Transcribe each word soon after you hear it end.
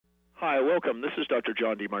Hi, welcome. This is Dr.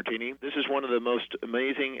 John DeMartini. This is one of the most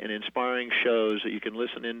amazing and inspiring shows that you can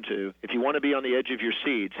listen into. If you want to be on the edge of your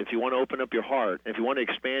seats, if you want to open up your heart, if you want to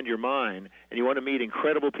expand your mind, and you want to meet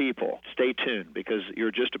incredible people, stay tuned because you're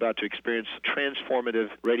just about to experience a transformative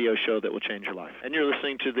radio show that will change your life. And you're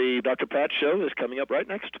listening to the Dr. Pat Show that's coming up right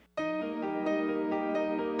next.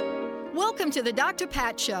 Welcome to the Dr.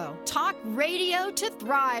 Pat Show. Talk radio to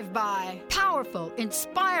thrive by. Powerful,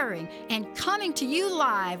 inspiring, and coming to you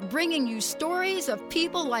live, bringing you stories of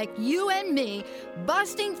people like you and me,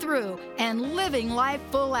 busting through and living life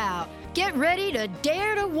full out. Get ready to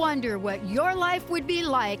dare to wonder what your life would be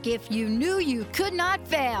like if you knew you could not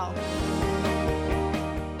fail.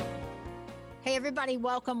 Hey, everybody,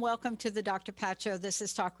 welcome to the Dr. Pat Show. This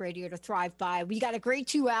is Talk Radio to Thrive By. We got a great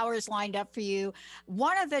 2 hours lined up for you.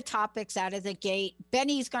 One of the topics out of the gate,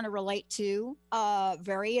 Benny's going to relate to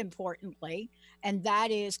very importantly, and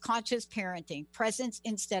that is conscious parenting, presence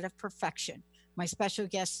instead of perfection. My special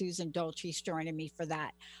guest, Susan Dolce, is joining me for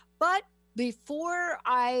that. But before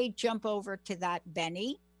I jump over to that,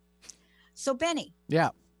 Benny. So, Benny.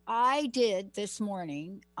 Yeah. I did this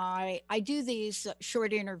morning, I do these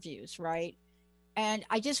short interviews, right? And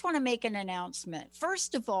I just want to make an announcement.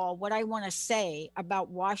 First of all, what I want to say about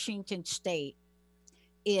Washington State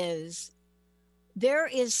is there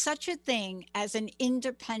is such a thing as an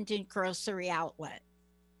independent grocery outlet.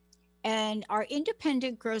 And our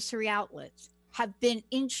independent grocery outlets have been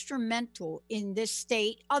instrumental in this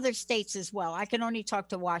state, other states as well. I can only talk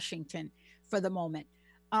to Washington for the moment.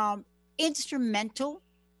 Instrumental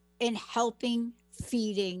in helping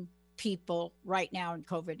feeding people right now in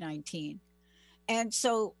COVID-19. And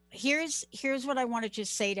so here's what I want to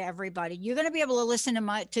just say to everybody. You're going to be able to listen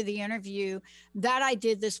to the interview that I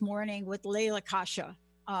did this morning with Layla Kasha.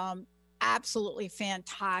 Absolutely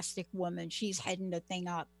fantastic woman. She's heading the thing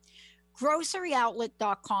up.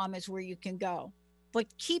 GroceryOutlet.com is where you can go. But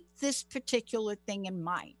keep this particular thing in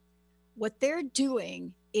mind. What they're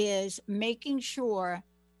doing is making sure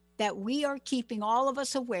that we are keeping all of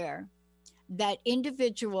us aware that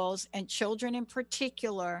individuals and children in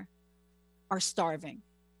particular are starving.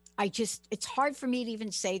 It's hard for me to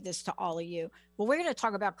even say this to all of you, but we're going to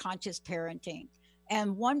talk about conscious parenting.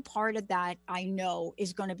 And one part of that I know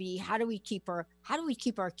is going to be how do we keep our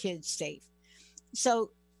kids safe?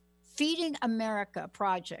 So Feeding America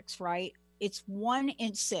projects, right? It's 1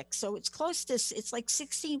 in 6. So it's it's like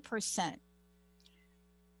 16%.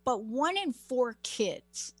 But 1 in 4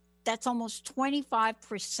 kids, that's almost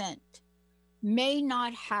 25%, may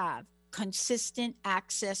not have consistent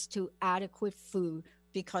access to adequate food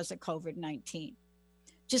because of COVID-19.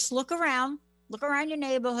 Just look around your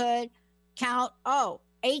neighborhood, count,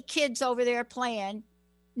 8 kids over there playing.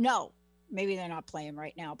 No, maybe they're not playing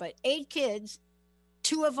right now, but 8 kids,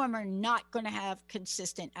 2 of them are not going to have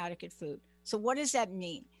consistent adequate food. So what does that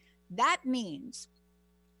mean? That means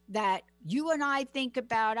that you and I think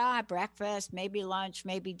about breakfast, maybe lunch,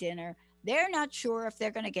 maybe dinner. They're not sure if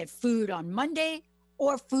they're going to get food on Monday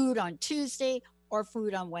or food on Tuesday or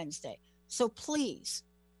food on Wednesday. So please,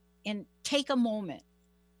 take a moment.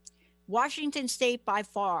 Washington State by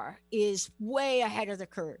far is way ahead of the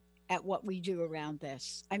curve at what we do around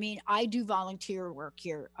this. I mean, I do volunteer work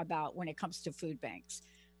here when it comes to food banks,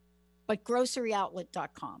 but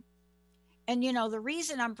GroceryOutlet.com. And the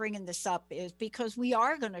reason I'm bringing this up is because we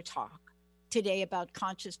are going to talk today about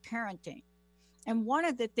conscious parenting. And one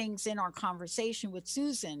of the things in our conversation with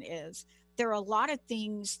Susan is there are a lot of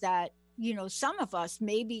things that, some of us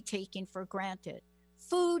may be taking for granted.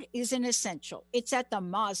 Food is an essential. It's at the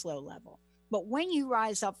Maslow level. But when you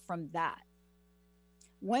rise up from that,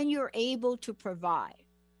 when you're able to provide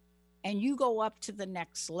and you go up to the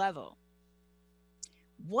next level,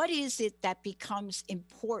 what is it that becomes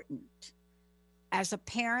important as a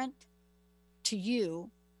parent to you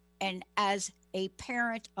and as a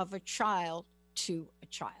parent of a child to a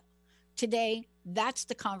child? Today, that's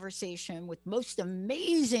the conversation with most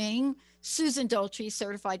amazing Susan Dolce,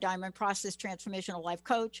 certified diamond process transformational life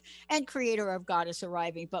coach and creator of Goddess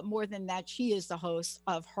Arriving. But more than that, she is the host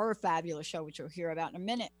of her fabulous show, which you'll hear about in a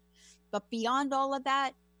minute. But beyond all of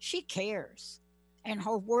that, she cares. And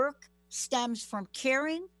her work stems from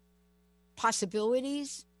caring,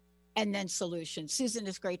 possibilities, and then solutions. Susan,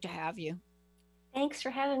 it's great to have you. Thanks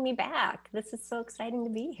for having me back. This is so exciting to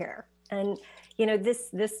be here. And,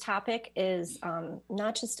 this topic is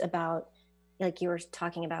not just about, like you were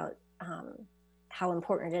talking about, how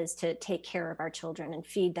important it is to take care of our children and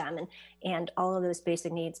feed them and all of those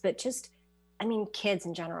basic needs, but just, kids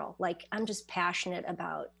in general. Like, I'm just passionate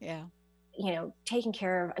about, taking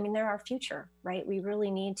care of, they're our future, right? We really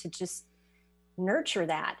need to just nurture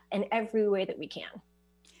that in every way that we can.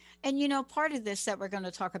 And, you know, part of this that we're going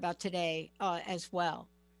to talk about today as well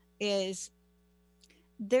is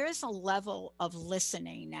there's a level of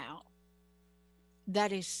listening now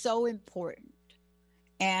that is so important,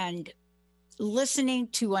 and listening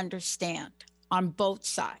to understand on both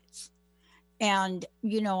sides. And,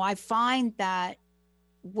 you know, I find that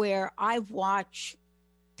where I watch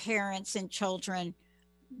parents and children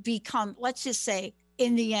become, let's just say,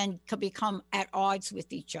 in the end, could become at odds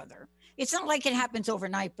with each other. It's not like it happens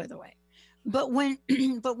overnight, by the way. But when,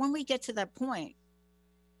 but when we get to that point,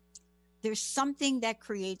 there's something that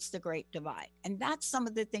creates the great divide, and that's some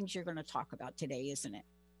of the things you're going to talk about today, isn't it?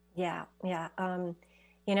 Yeah, yeah.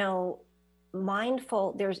 You know,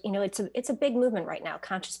 mindful. There's, you know, it's a big movement right now.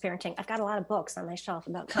 Conscious parenting. I've got a lot of books on my shelf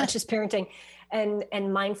about conscious parenting,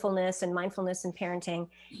 and mindfulness and parenting,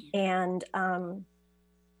 and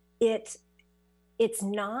it's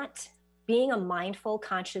not, being a mindful,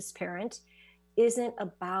 conscious parent isn't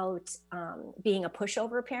about being a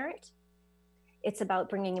pushover parent. It's about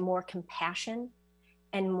bringing more compassion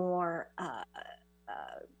and more,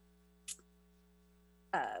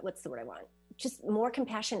 what's the word I want? Just more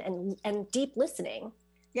compassion and deep listening.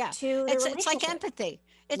 Yeah. To the it's like empathy.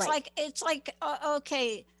 It's right. like,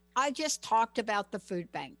 okay, I just talked about the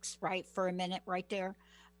food banks, right? For a minute right there.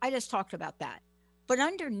 I just talked about that. But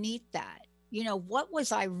underneath that, you know, what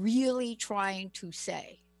was I really trying to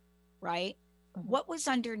say, right? Mm-hmm. What was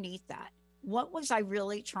underneath that? What was I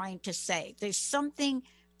really trying to say? There's something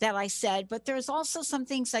that I said, but there's also some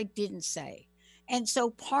things I didn't say. And so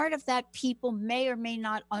part of that, people may or may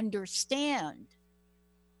not understand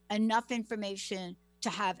enough information to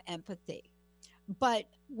have empathy. But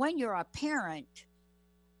when you're a parent,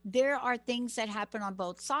 there are things that happen on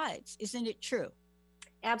both sides. Isn't it true?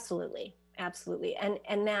 Absolutely. Absolutely.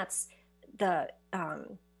 And that's the,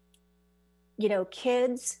 you know,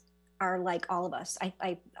 kids are like all of us.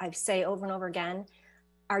 I say over and over again,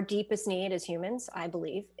 our deepest need as humans, I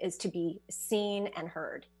believe, is to be seen and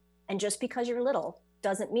heard. And just because you're little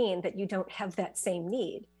doesn't mean that you don't have that same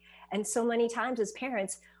need. And so many times as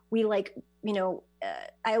parents, we like, you know,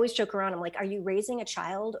 I always joke around, I'm like, are you raising a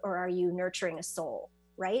child or are you nurturing a soul?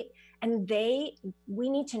 Right? And we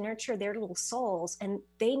need to nurture their little souls, and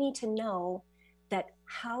they need to know that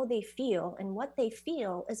how they feel and what they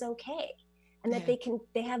feel is okay. And that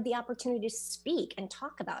they have the opportunity to speak and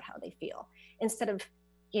talk about how they feel, instead of,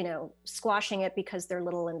 you know, squashing it because they're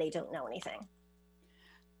little and they don't know anything.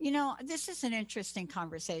 You know, this is an interesting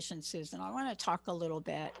conversation, Susan. I want to talk a little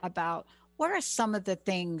bit about what are some of the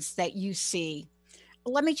things that you see.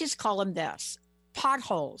 Let me just call them this: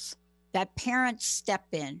 potholes that parents step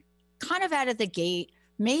in kind of out of the gate,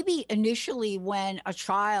 maybe initially when a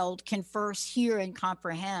child can first hear and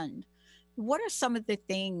comprehend. What are some of the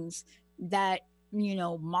things that, you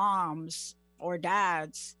know, moms or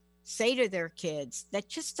dads say to their kids that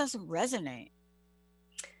just doesn't resonate?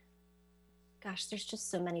 Gosh, there's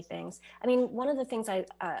just so many things. I mean, one of the things that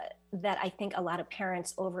I think a lot of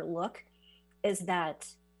parents overlook is that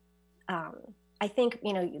I think,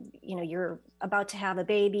 you know, you're about to have a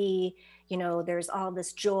baby, you know, there's all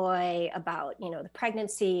this joy about, you know, the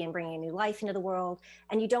pregnancy and bringing a new life into the world.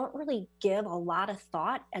 And you don't really give a lot of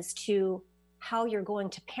thought as to how you're going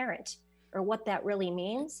to parent or what that really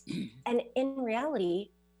means. And in reality,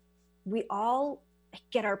 we all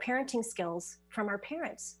get our parenting skills from our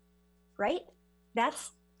parents, right?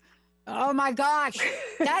 That's, oh my gosh,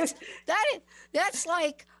 that's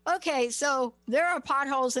like, okay, so there are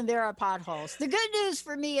potholes and there are potholes. The good news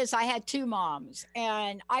for me is I had two moms,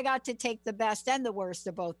 and I got to take the best and the worst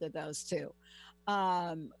of both of those too.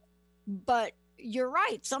 But you're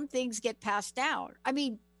right, some things get passed down. I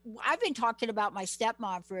mean, I've been talking about my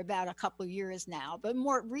stepmom for about a couple of years now, but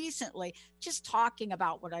more recently, just talking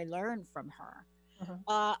about what I learned from her.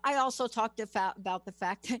 Uh-huh. I also talked about the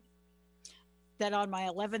fact that on my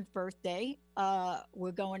 11th birthday,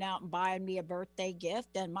 we're going out and buying me a birthday gift,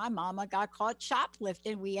 and my mama got caught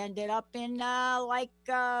shoplifting. We ended up in the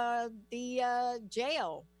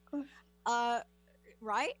jail,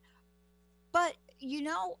 right? But, you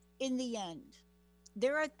know, in the end,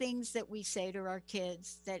 there are things that we say to our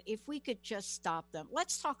kids that if we could just stop them.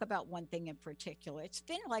 Let's talk about one thing in particular. It's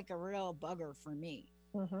been like a real bugger for me.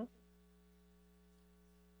 Mm-hmm.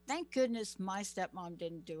 Thank goodness my stepmom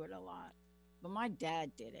didn't do it a lot, but my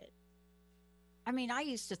dad did it. I mean, I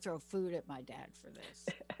used to throw food at my dad for this.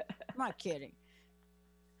 I'm not kidding.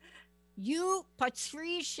 You,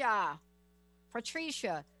 Patricia,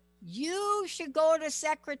 you should go to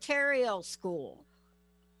secretarial school.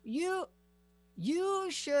 You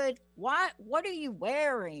should, what are you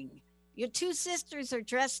wearing? Your two sisters are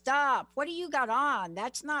dressed up. What do you got on?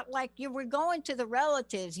 That's not like you were going to the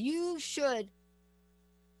relatives. You should.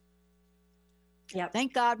 Yep.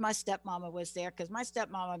 Thank God my stepmama was there, because my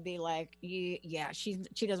stepmama would be like, yeah, she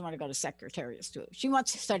doesn't want to go to Secretariat School. She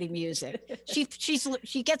wants to study music.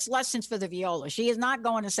 she gets lessons for the viola. She is not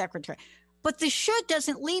going to secretary. But the should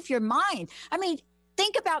doesn't leave your mind. I mean,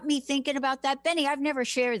 think about me thinking about that, Benny. I've never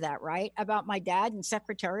shared that, right? About my dad in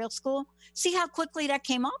secretarial school. See how quickly that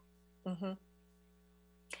came up? Mm-hmm.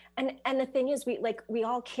 And the thing is, we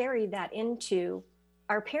all carry that into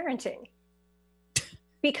our parenting,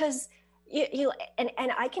 because and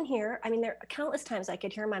I can hear, I mean, there are countless times I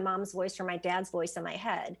could hear my mom's voice or my dad's voice in my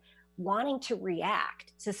head wanting to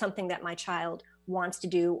react to something that my child wants to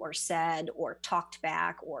do or said or talked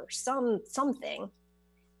back or something.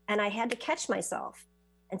 And I had to catch myself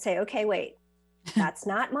and say, okay, wait, that's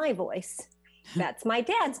not my voice. That's my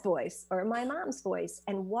dad's voice or my mom's voice.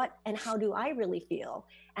 And how do I really feel?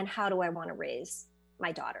 And how do I want to raise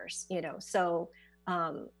my daughters? So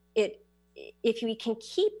if we can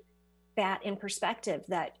keep that in perspective,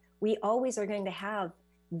 that we always are going to have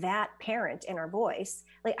that parent in our voice.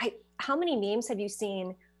 Like, how many memes have you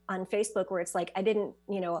seen on Facebook where it's like,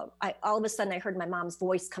 all of a sudden I heard my mom's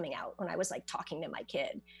voice coming out when I was like talking to my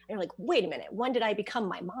kid. And you're like, wait a minute, when did I become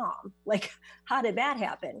my mom? Like, how did that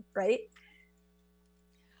happen? Right?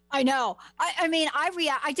 I know. I mean, I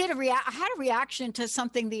had a reaction to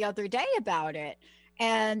something the other day about it.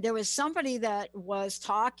 And there was somebody that was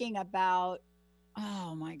talking about,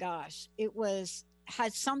 oh my gosh,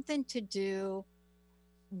 had something to do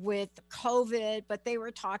with COVID, but they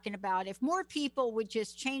were talking about if more people would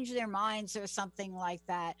just change their minds or something like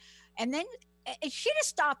that. And then if she'd have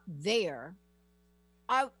stopped there,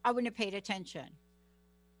 I wouldn't have paid attention.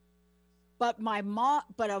 But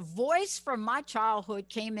a voice from my childhood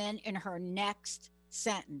came in her next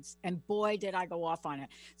sentence. And boy, did I go off on it.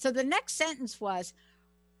 So the next sentence was,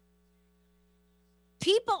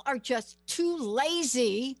 people are just too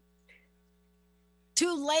lazy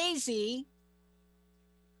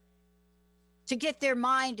to get their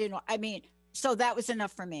mind in. I mean, so that was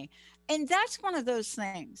enough for me. And that's one of those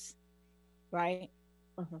things, right?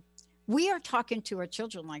 Uh-huh. We are talking to our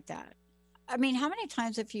children like that. I mean, how many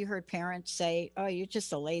times have you heard parents say, oh, you're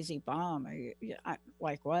just a lazy bum? Or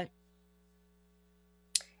like what?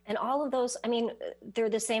 And all of those, I mean, they're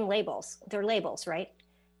the same labels. They're labels, right?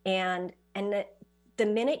 And the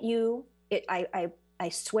minute I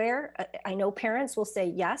swear, I know parents will say,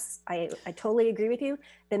 yes, I totally agree with you.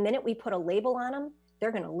 The minute we put a label on them,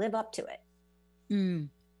 they're going to live up to it. Mm.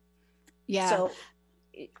 Yeah. So,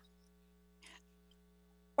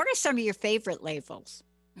 what are some of your favorite labels?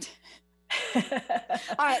 All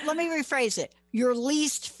right, let me rephrase it. Your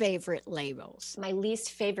least favorite labels. My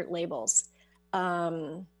least favorite labels.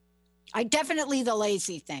 I definitely the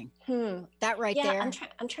lazy thing. That right there. I'm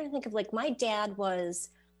trying to think of, like, my dad was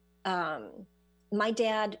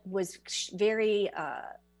very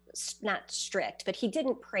not strict, but he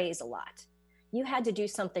didn't praise a lot. You had to do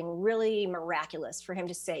something really miraculous for him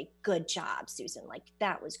to say, good job, Susan. Like,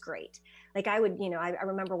 that was great. Like, I would, I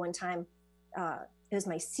remember one time, it was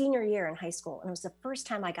my senior year in high school, and it was the first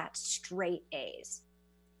time I got straight A's.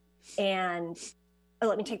 And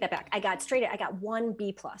let me take that back. I got one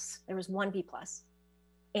B+. There was one B+.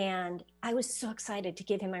 And I was so excited to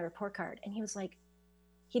give him my report card. And he was like,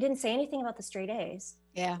 he didn't say anything about the straight A's.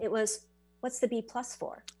 Yeah. It was, what's the B+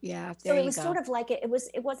 for? Yeah. So it was sort of like, it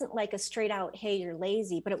wasn't like a straight out, hey, you're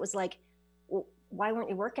lazy, but it was like, well, why weren't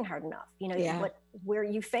you working hard enough? Where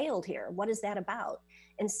you failed here, what is that about?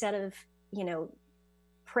 Instead of,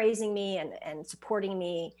 praising me and supporting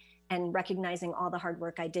me and recognizing all the hard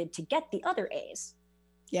work I did to get the other A's.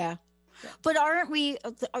 Yeah. But are we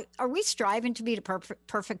striving to be the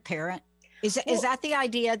perfect parent? Is that the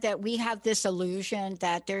idea that we have this illusion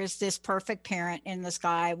that there's this perfect parent in the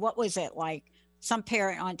sky? What was it like? Some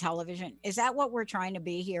parent on television? Is that what we're trying to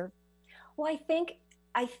be here? Well,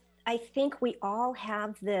 I think we all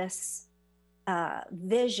have this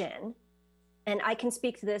vision, and I can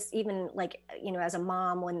speak to this even, like, as a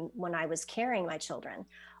mom when I was carrying my children,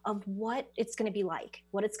 of what it's going to be like,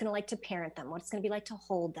 what it's going to like to parent them, what it's going to be like to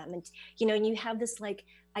hold them. And, and you have this like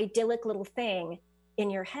idyllic little thing in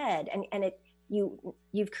your head, and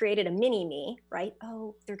you've created a mini me, right?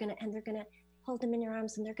 Oh, they're going to hold them in your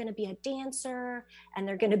arms, and they're going to be a dancer, and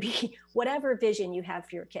they're going to be whatever vision you have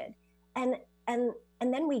for your kid. And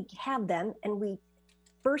then we have them and we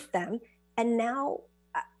birth them. And now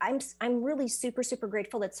I'm really super, super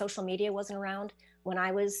grateful that social media wasn't around when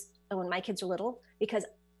my kids were little, because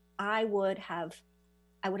I would have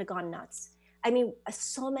gone nuts. I mean,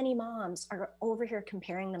 so many moms are over here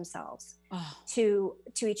comparing themselves to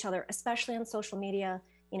each other, especially on social media.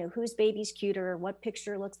 You know, whose baby's cuter, what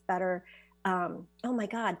picture looks better. Oh my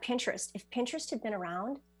God, Pinterest. If Pinterest had been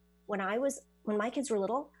around when my kids were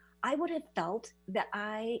little, I would have felt that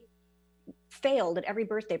I failed at every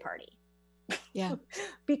birthday party. Yeah.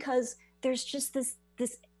 Because there's just this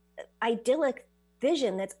idyllic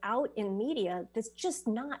vision that's out in media that's just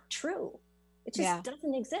not true. It just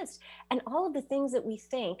doesn't exist. And all of the things that we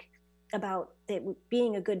think about that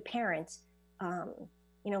being a good parent,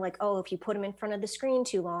 you know, like, oh, if you put them in front of the screen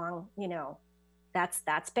too long, you know,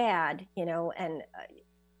 that's bad, you know. And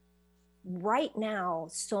right now,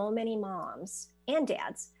 so many moms and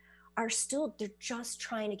dads they're just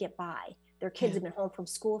trying to get by. Their kids have been home from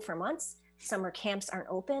school for months. Summer camps aren't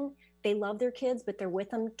open. They love their kids, but they're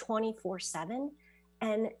with them 24/7.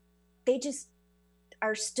 And they just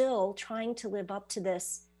are still trying to live up to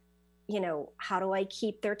this, you know, how do I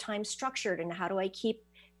keep their time structured, and how do I keep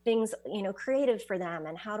things, you know, creative for them,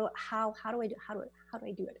 and how do I do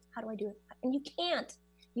it? And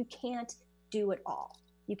you can't do it all.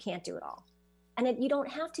 You can't do it all. And you don't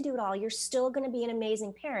have to do it all. You're still going to be an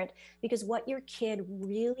amazing parent, because what your kid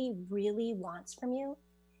really, really wants from you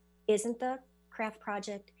isn't the craft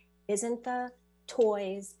project, isn't the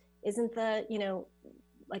toys, isn't the, you know,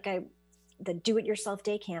 the do-it-yourself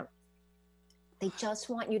day camp. They just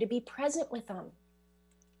want you to be present with them.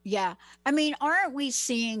 Yeah. I mean, aren't we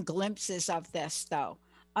seeing glimpses of this, though?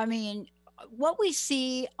 I mean, what we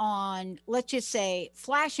see on, let's just say,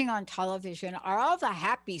 flashing on television are all the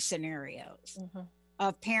happy scenarios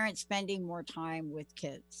of parents spending more time with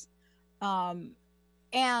kids. And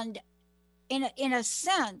in a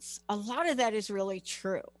sense, a lot of that is really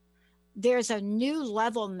true. There's a new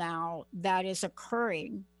level now that is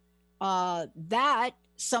occurring that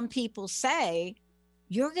some people say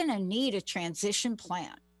you're going to need a transition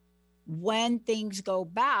plan when things go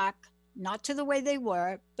back, not to the way they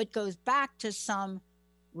were, but goes back to some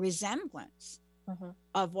resemblance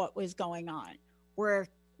of what was going on, where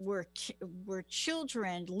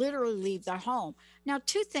children literally leave their home. Now,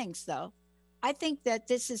 two things, though. I think that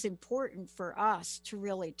this is important for us to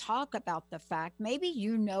really talk about the fact, maybe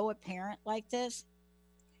you know a parent like this.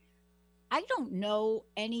 I don't know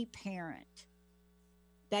any parent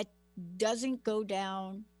that doesn't go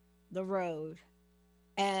down the road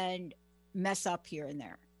and mess up here and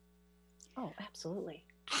there. Oh, absolutely.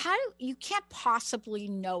 You can't possibly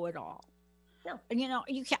know it all. No. You know,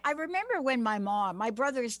 you can't. I remember when my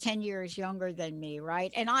brother is 10 years younger than me,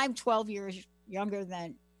 right? And I'm 12 years younger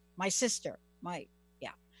than my sister. I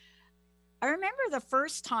remember the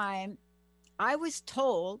first time I was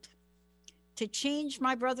told to change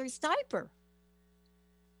my brother's diaper.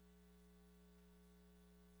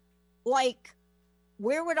 Like,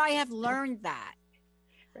 where would I have learned that?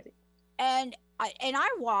 Right. And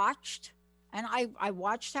I watched, and I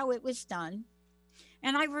watched how it was done.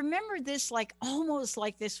 And I remember this like almost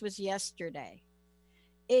like this was yesterday.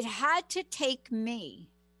 It had to take me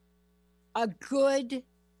a good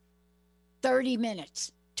 30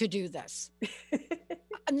 minutes to do this.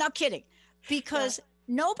 I'm not kidding, because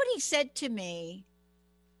nobody said to me,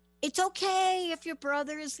 it's okay if your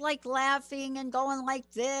brother is like laughing and going like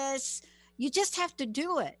this. You just have to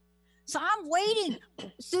do it. So I'm waiting,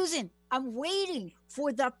 Susan, I'm waiting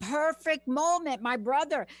for the perfect moment. My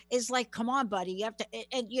brother is like, come on, buddy, you have to,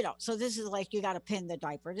 and you know, so this is like, you got to pin the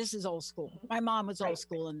diaper. This is old school. My mom was old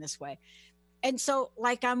school in this way. And so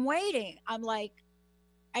like, I'm waiting, I'm like,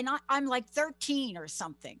 and I'm like 13 or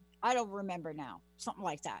something. I don't remember now, something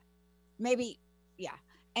like that. Maybe, yeah.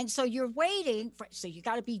 And so you're waiting for, so you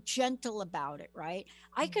got to be gentle about it, right?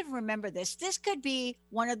 I could remember this. This could be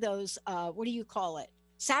one of those, what do you call it?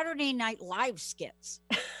 Saturday Night Live skits.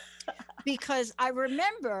 Because I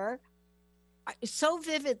remember so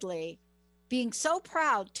vividly being so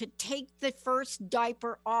proud to take the first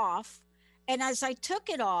diaper off. And as I took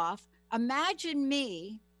it off, imagine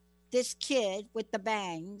me, this kid with the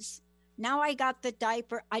bangs. Now I got the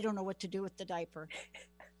diaper. I don't know what to do with the diaper.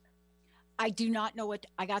 I do not know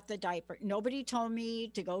I got the diaper. Nobody told me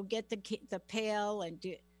to go get the pail and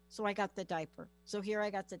do it. So I got the diaper. So here I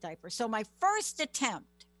got the diaper. So my first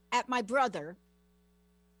attempt at my brother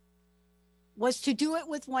was to do it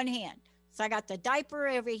with one hand. So I got the diaper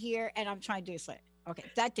over here and I'm trying to do it. Okay,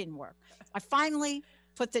 that didn't work. I finally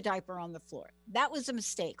put the diaper on the floor. That was a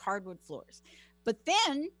mistake, hardwood floors. But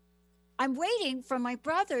then I'm waiting for my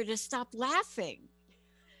brother to stop laughing.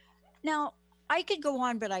 Now, I could go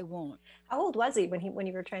on, but I won't. How old was he when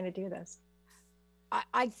you were trying to do this?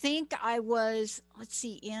 I think I was, let's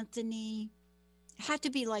see, Anthony, had to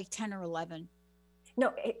be like 10 or 11.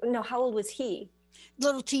 No. How old was he?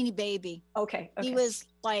 Little teeny baby. Okay. He was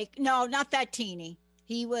like, no, not that teeny.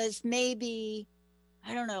 He was maybe,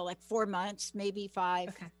 I don't know, like 4 months, maybe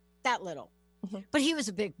 5, that little. But he was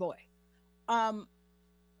a big boy.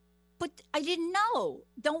 But I didn't know.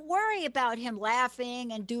 Don't worry about him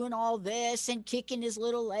laughing and doing all this and kicking his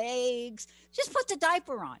little legs. Just put the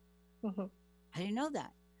diaper on. I didn't know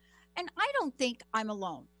that. And I don't think I'm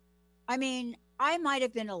alone. I mean, I might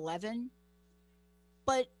have been 11,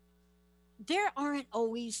 but there aren't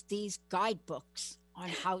always these guidebooks on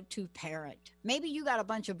how to parent. Maybe you got a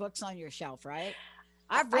bunch of books on your shelf, right?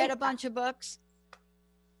 I've read a bunch of books.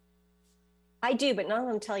 I do, but none of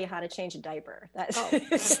them tell you how to change a diaper. That's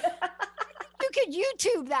You could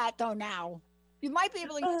YouTube that though now. You might be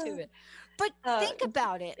able to YouTube it. But think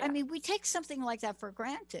about it. I mean, we take something like that for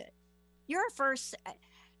granted. You're a first,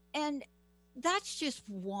 and that's just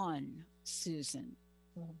one, Susan,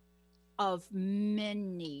 of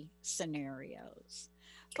many scenarios.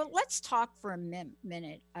 But let's talk for a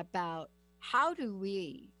minute about how do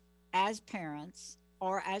we, as parents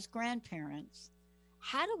or as grandparents,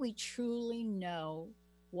 how do we truly know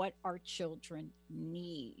what our children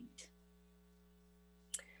need?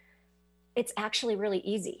 It's actually really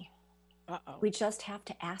easy. Uh-oh. We just have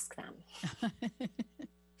to ask them.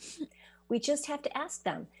 We just have to ask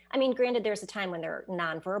them. I mean, granted, there's a time when they're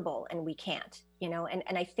nonverbal and we can't, and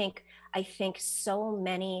I think so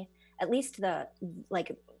many, at least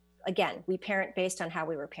again, we parent based on how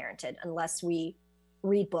we were parented, unless we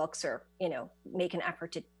read books or, make an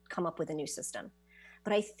effort to come up with a new system.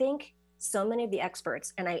 But I think so many of the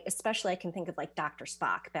experts, and I can think of like Dr.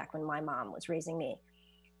 Spock back when my mom was raising me,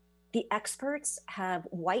 the experts have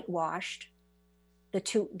whitewashed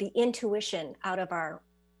the intuition out of our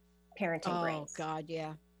parenting brains. Oh God,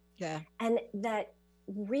 yeah. And that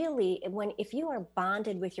really, if you are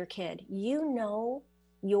bonded with your kid, you know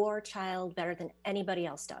your child better than anybody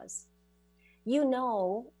else does. You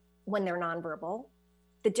know when they're nonverbal,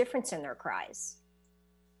 the difference in their cries.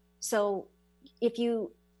 So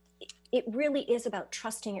it really is about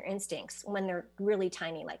trusting your instincts when they're really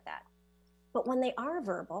tiny like that. But when they are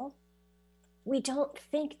verbal, we don't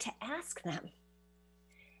think to ask them.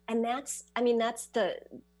 And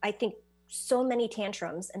I think so many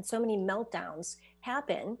tantrums and so many meltdowns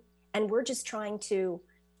happen, and we're just trying to,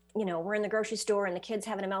 we're in the grocery store and the kid's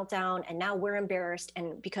having a meltdown, and now we're embarrassed,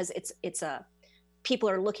 and because people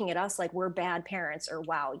are looking at us like we're bad parents, or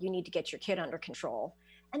wow, you need to get your kid under control.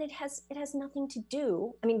 And it has nothing to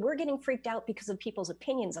do. I mean, we're getting freaked out because of people's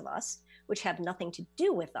opinions of us, which have nothing to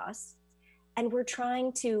do with us. And we're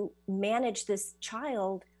trying to manage this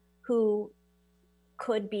child who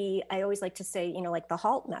could be, I always like to say, like the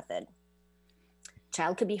HALT method.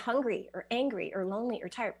 Child could be hungry or angry or lonely or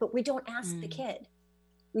tired, but we don't ask the kid.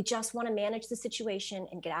 We just want to manage the situation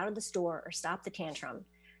and get out of the store or stop the tantrum,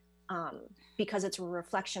 because it's a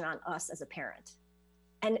reflection on us as a parent.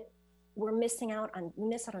 And we miss out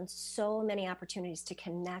on so many opportunities to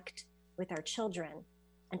connect with our children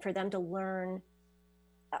and for them to learn,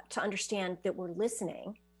 to understand that we're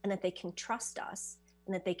listening and that they can trust us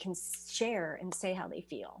and that they can share and say how they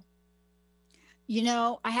feel.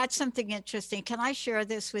 I had something interesting. Can I share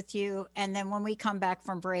this with you? And then when we come back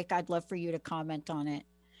from break, I'd love for you to comment on it.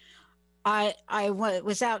 I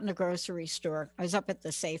was out in the grocery store. I was up at the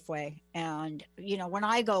Safeway. And, when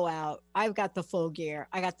I go out, I've got the full gear.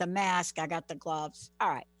 I got the mask. I got the gloves. All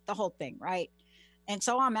right. The whole thing. Right. And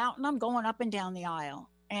so I'm out and I'm going up and down the aisle.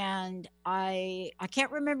 And I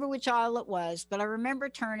can't remember which aisle it was, but I remember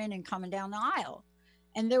turning and coming down the aisle.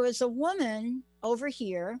 And there was a woman over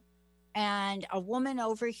here and a woman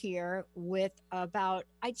over here with about,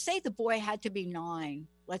 I'd say the boy had to be 9,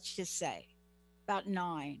 let's just say, about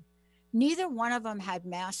 9. Neither one of them had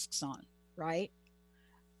masks on, right?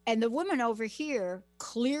 And the woman over here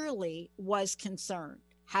clearly was concerned,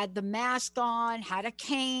 had the mask on, had a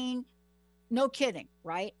cane, no kidding,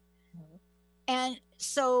 right? Mm-hmm. And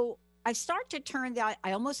so I start to turn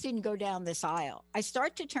I almost didn't go down this aisle. I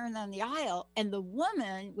start to turn down the aisle, and the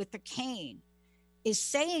woman with the cane is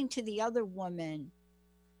saying to the other woman,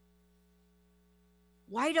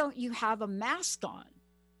 why don't you have a mask on?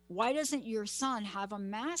 Why doesn't your son have a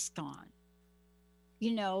mask on?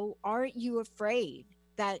 Aren't you afraid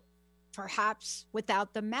that perhaps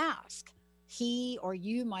without the mask, he or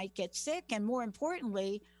you might get sick? And more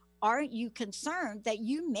importantly, aren't you concerned that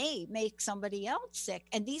you may make somebody else sick?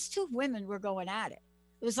 And these two women were going at it.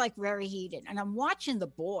 It was like very heated. And I'm watching the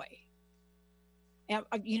boy. And,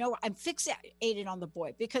 I'm fixated on the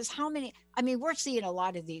boy because we're seeing a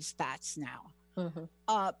lot of these spats now. Mm-hmm.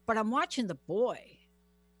 But I'm watching the boy.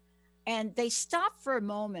 And they stopped for a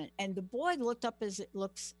moment, and the boy looked up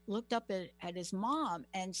at his mom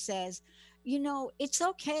and says, it's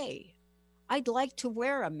okay. I'd like to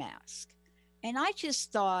wear a mask. And I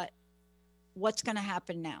just thought, what's going to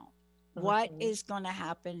happen now? Mm-hmm. What is going to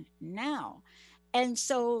happen now? And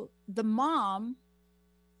so the mom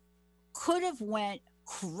could have went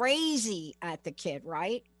crazy at the kid,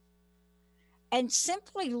 right? And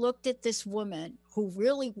simply looked at this woman who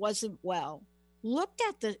really wasn't well, looked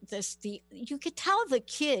at you could tell the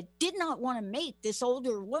kid did not want to make this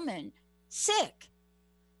older woman sick.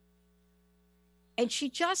 And she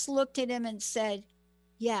just looked at him and said,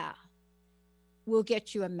 yeah, we'll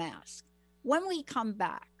get you a mask. When we come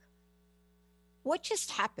back, what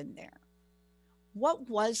just happened there? What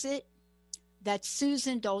was it that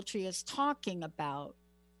Susan Dolce is talking about,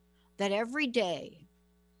 that every day,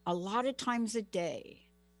 a lot of times a day,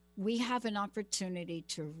 we have an opportunity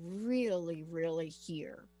to really, really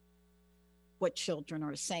hear what children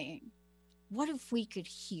are saying? What if we could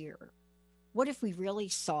hear? What if we really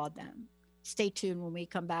saw them? Stay tuned. When we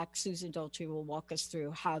come back, Susan Dolce will walk us through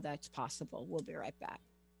how that's possible. We'll be right back.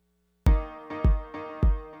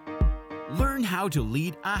 Learn how to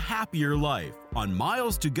lead a happier life on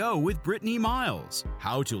Miles to Go with Brittany Miles.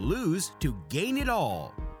 How to lose to gain it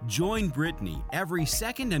all. Join Brittany every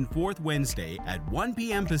second and fourth Wednesday at 1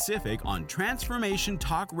 p.m. Pacific on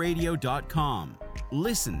TransformationTalkRadio.com.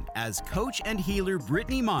 Listen as coach and healer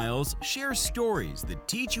Brittany Miles shares stories that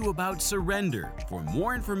teach you about surrender. For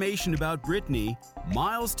more information about Brittany,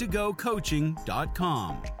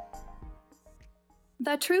 milestogocoaching.com.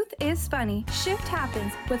 The Truth is Funny. Shift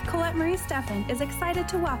Happens with Colette Marie Steffen is excited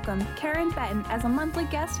to welcome Karen Benton as a monthly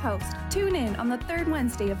guest host. Tune in on the third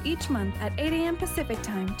Wednesday of each month at 8 a.m. Pacific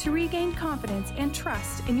Time to regain confidence and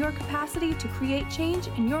trust in your capacity to create change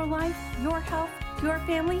in your life, your health, your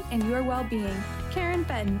family, and your well-being. Karen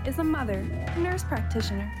Benton is a mother, nurse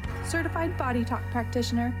practitioner, certified body talk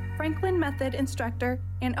practitioner, Franklin Method instructor,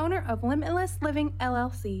 and owner of Limitless Living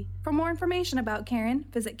LLC. For more information about Karen,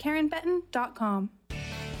 visit KarenBenton.com.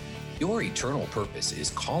 Your eternal purpose is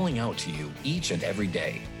calling out to you each and every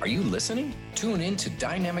day. Are you listening? Tune in to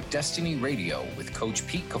Dynamic Destiny Radio with Coach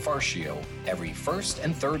Pete Cafarcio every first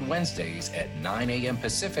and third Wednesdays at 9 a.m.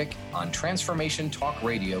 Pacific on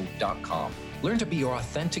TransformationTalkRadio.com. Learn to be your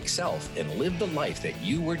authentic self and live the life that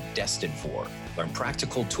you were destined for. Learn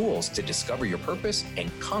practical tools to discover your purpose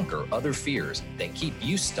and conquer other fears that keep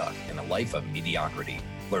you stuck in a life of mediocrity.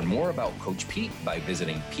 Learn more about Coach Pete by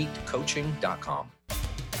visiting PeteCoaching.com.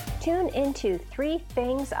 Tune into 3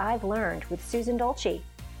 Things I've Learned with Susan Dolce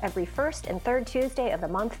every first and third Tuesday of the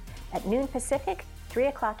month at noon Pacific, 3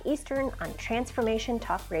 o'clock Eastern on Transformation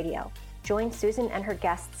Talk Radio. Join Susan and her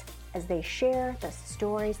guests as they share the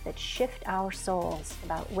stories that shift our souls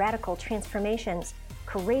about radical transformations,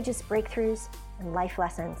 courageous breakthroughs, and life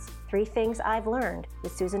lessons. 3 Things I've Learned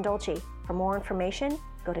with Susan Dolce. For more information,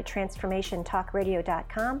 go to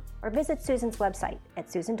TransformationTalkRadio.com or visit Susan's website at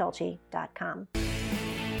SusanDolce.com.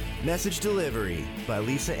 Message Delivery by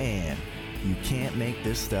Lisa Ann. You can't make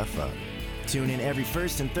this stuff up. Tune in every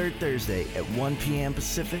first and third Thursday at 1 p.m.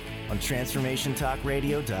 Pacific on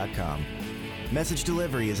TransformationTalkRadio.com. Message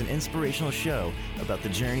Delivery is an inspirational show about the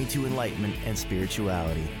journey to enlightenment and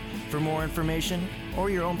spirituality. For more information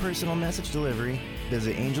or your own personal message delivery,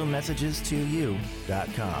 visit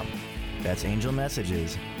angelmessages2u.com. That's Angel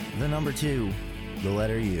Messages, the number 2, the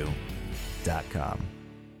letter U.com.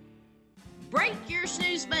 Break your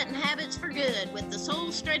snooze button habits for good with the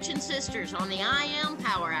Soul Stretching Sisters on the I Am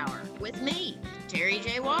Power Hour with me, Terry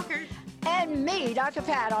J. Walker. And me, Dr.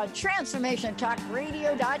 Pat, on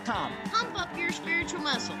TransformationTalkRadio.com. Pump up your spiritual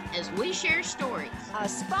muscle as we share stories,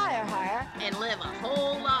 aspire higher, and live a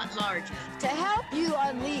whole lot larger to help you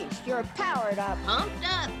unleash your powered up, pumped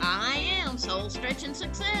up, I Am Soul Stretching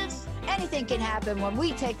Success. Anything can happen when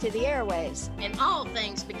we take to the airwaves. And all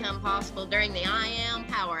things become possible during the I Am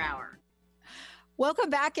Power Hour. Welcome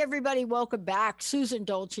back, everybody. Welcome back. Susan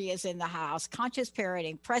Dolce is in the house. Conscious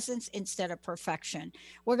parenting, presence instead of perfection.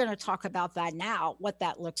 We're going to talk about that now, what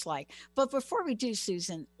that looks like. But before we do,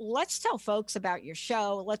 Susan, let's tell folks about your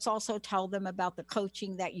show. Let's also tell them about the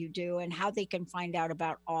coaching that you do and how they can find out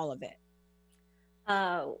about all of it.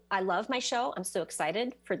 I love my show. I'm so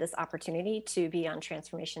excited for this opportunity to be on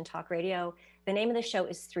Transformation Talk Radio. The name of the show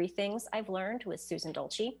is 3 Things I've Learned with Susan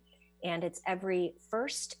Dolce. And it's every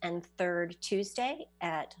first and third Tuesday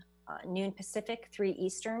at noon Pacific, 3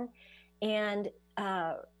 Eastern. And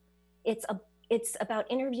it's about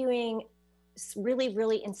interviewing really,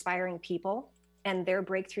 really inspiring people and their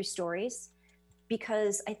breakthrough stories,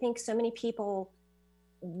 because I think so many people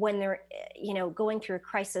when they're, going through a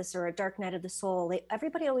crisis or a dark night of the soul,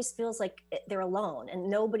 everybody always feels like they're alone, and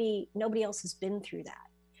nobody else has been through that.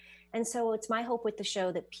 And so it's my hope with the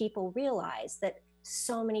show that people realize that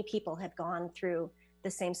so many people have gone through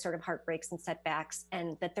the same sort of heartbreaks and setbacks,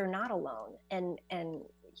 and that they're not alone, and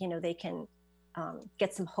they can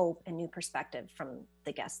get some hope and new perspective from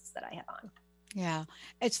the guests that I have on. Yeah,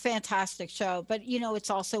 it's a fantastic show, but it's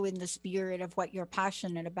also in the spirit of what you're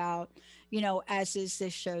passionate about, as is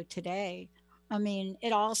this show today. I mean,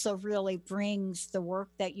 it also really brings the work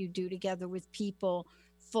that you do together with people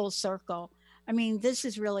full circle. I mean, this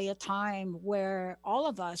is really a time where all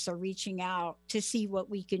of us are reaching out to see what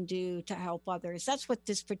we can do to help others. That's what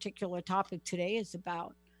this particular topic today is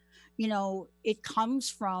about. It comes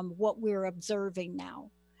from what we're observing now.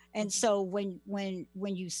 And so when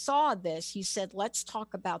you saw this, you said, let's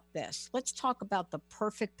talk about this. Let's talk about the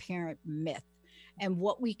perfect parent myth and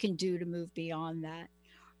what we can do to move beyond that.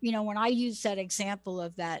 When I use that example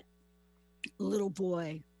of that little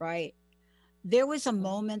boy, right? There was a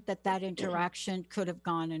moment that interaction could have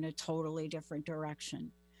gone in a totally different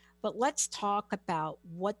direction. But let's talk about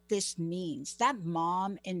what this means. That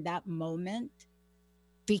mom in that moment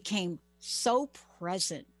became so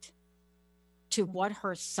present to what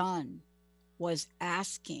her son was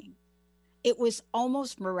asking. It was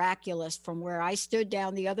almost miraculous from where I stood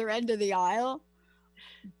down the other end of the aisle.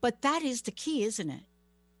 But that is the key, isn't it?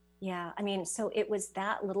 Yeah. I mean, so it was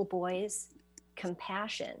that little boy's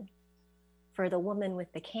compassion for the woman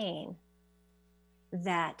with the cane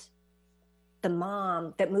that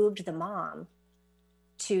moved the mom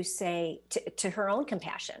to say to her own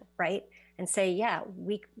compassion, right? And say, yeah,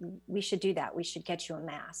 we should do that. We should get you a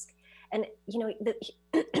mask. And,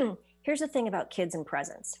 here's the thing about kids and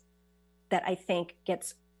presence that I think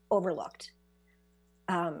gets overlooked.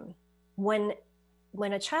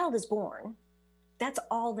 When a child is born, that's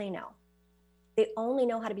all they know. They only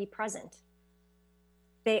know how to be present.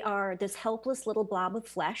 They are this helpless little blob of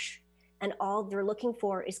flesh, and all they're looking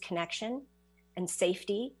for is connection and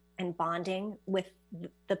safety and bonding with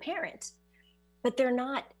the parent. But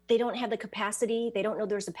they don't have the capacity. They don't know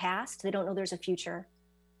there's a past. They don't know there's a future.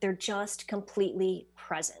 They're just completely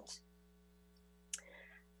present.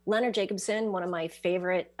 Leonard Jacobson, one of my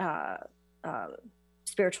favorite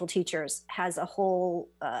spiritual teachers, has a whole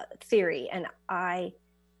theory, and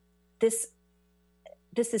this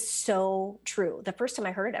is so true. The first time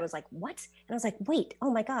I heard it, I was like, what? And I was like, wait, oh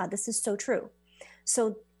my God, this is so true.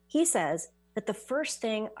 So he says that the first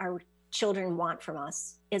thing our children want from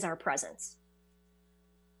us is our presence.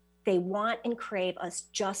 They want and crave us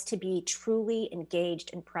just to be truly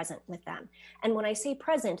engaged and present with them. And when I say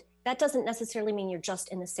present, that doesn't necessarily mean you're just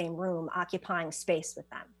in the same room occupying space with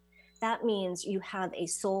them. That means you have a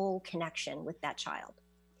soul connection with that child.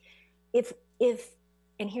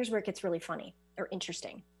 And here's where it gets really funny or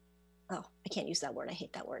interesting. Oh, I can't use that word. I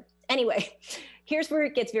hate that word. Anyway, here's where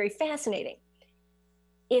it gets very fascinating.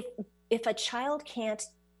 If a child can't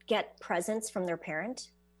get presence from their parent,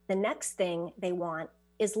 the next thing they want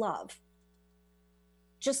is love.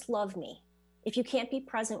 Just love me. If you can't be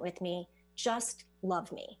present with me, just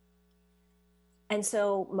love me. And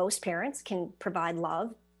so most parents can provide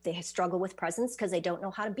love. They struggle with presence because they don't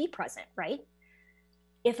know how to be present, right?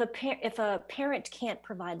 If a parent can't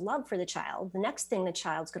provide love for the child, the next thing the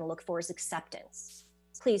child's going to look for is acceptance.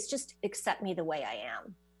 Please just accept me the way I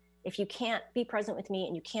am. If you can't be present with me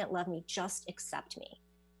and you can't love me, just accept me.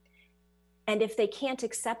 And if they can't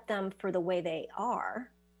accept them for the way they are,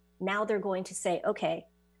 now they're going to say, okay,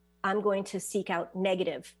 I'm going to seek out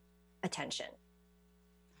negative attention.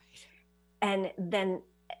 And doesn't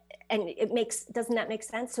that make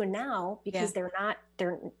sense? So now, because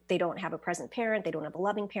they don't have a present parent, they don't have a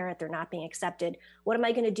loving parent, they're not being accepted. What am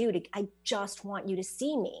I going to do? I just want you to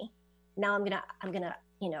see me. Now I'm going to,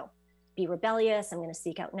 be rebellious. I'm going to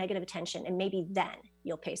seek out negative attention, and maybe then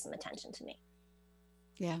you'll pay some attention to me.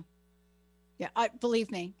 Yeah. Yeah,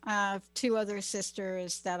 believe me, I have two other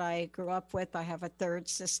sisters that I grew up with. I have a third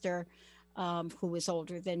sister who was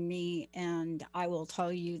older than me. And I will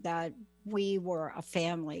tell you that we were a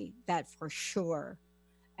family that for sure,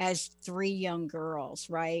 as three young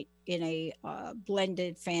girls, right, in a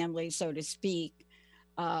blended family, so to speak,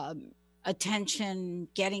 getting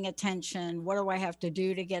attention. What do I have to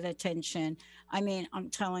do to get attention? I mean,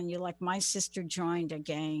 I'm telling you, like my sister joined a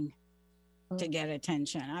gang to get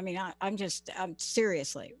attention. I mean, I'm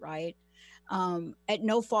seriously, right? At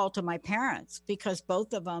no fault of my parents, because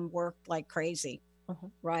both of them worked like crazy,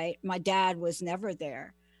 right? My dad was never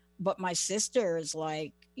there, but my sister is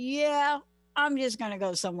like, yeah, I'm just going to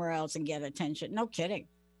go somewhere else and get attention. No kidding.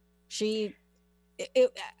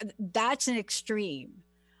 That's an extreme.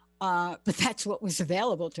 But that's what was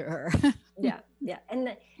available to her. Yeah.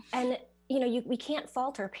 And we can't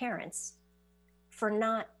fault our parents for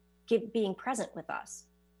not being present with us,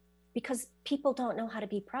 because people don't know how to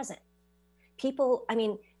be present. We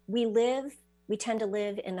tend to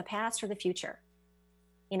live in the past or the future.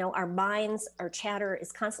 Our minds, our chatter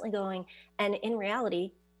is constantly going. And in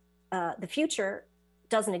reality, the future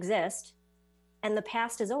doesn't exist and the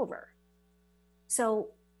past is over. So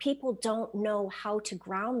people don't know how to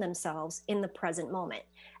ground themselves in the present moment.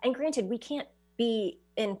 And granted, we can't be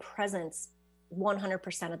in presence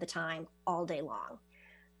 100% of the time all day long,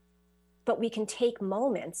 but we can take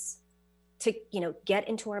moments to, get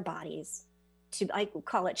into our bodies, I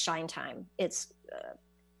call it shine time. It's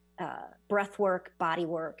breath work, body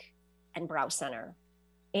work, and brow center.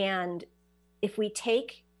 And if we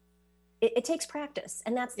take, it takes practice.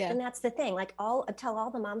 And that's the thing. Like I tell all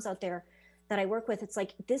the moms out there that I work with, it's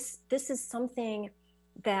like, this is something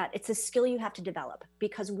that it's a skill you have to develop,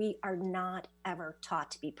 because we are not ever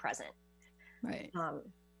taught to be present. Right.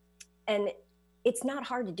 And it's not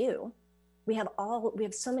hard to do. We have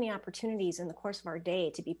so many opportunities in the course of our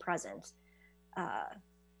day to be present.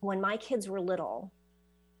 When my kids were little,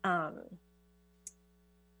 I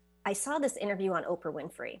saw this interview on Oprah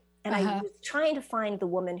Winfrey, and I was trying to find the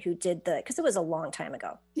woman who did because it was a long time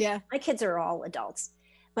ago. Yeah. My kids are all adults,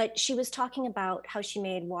 but she was talking about how she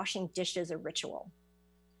made washing dishes a ritual.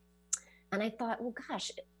 And I thought, well, gosh,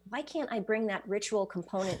 why can't I bring that ritual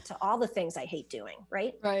component to all the things I hate doing?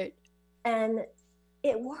 Right. Right. And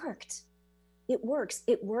it worked. It works.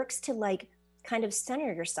 It works to kind of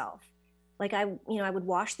center yourself. Like I would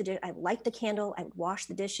wash I light the candle, I would wash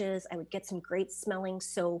the dishes, I would get some great smelling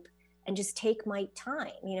soap and just take my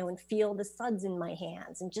time, and feel the suds in my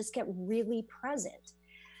hands and just get really present.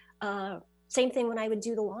 Same thing when I would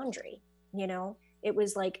do the laundry, it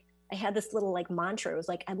was like, I had this little mantra. It was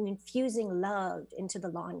like, I'm infusing love into the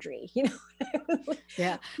laundry,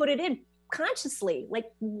 Yeah. Put it in consciously, like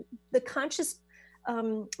the conscious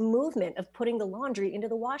movement of putting the laundry into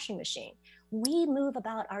the washing machine. We move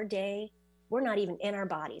about our day. We're not even in our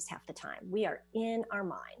bodies half the time. We are in our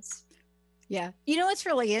minds. Yeah. What's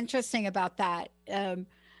really interesting about that?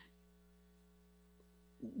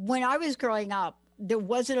 When I was growing up, there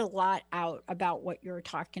wasn't a lot out about what you're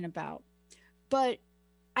talking about. But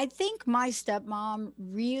I think my stepmom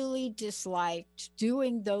really disliked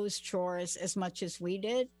doing those chores as much as we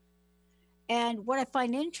did. And what I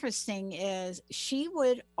find interesting is she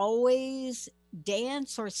would always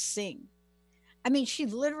dance or sing. I mean, she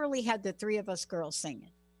literally had the three of us girls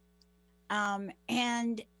singing.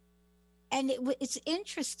 And it's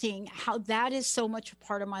interesting how that is so much a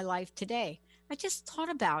part of my life today. I just thought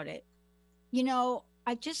about it.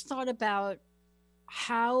 I just thought about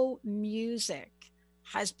how music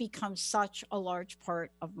has become such a large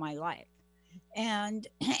part of my life. And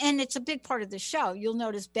it's a big part of the show. You'll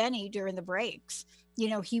notice Benny during the breaks,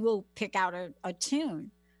 he will pick out a tune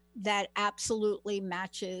that absolutely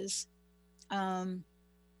matches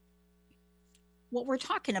what we're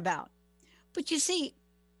talking about. But you see,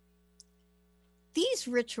 these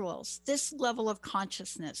rituals, this level of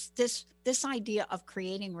consciousness, this idea of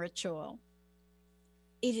creating ritual,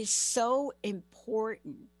 it is so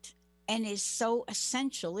important and is so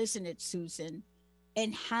essential, isn't it, Susan?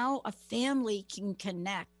 And how a family can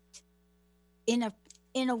connect in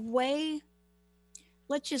a way,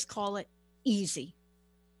 let's just call it easy,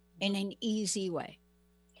 in an easy way.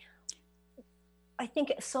 I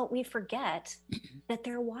think so. We forget that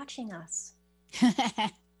they're watching us.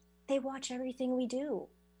 They watch everything we do.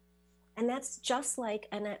 And that's just like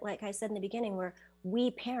I said in the beginning, where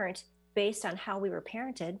we parent based on how we were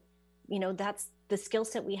parented. That's the skill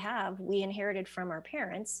set we have. We inherited from our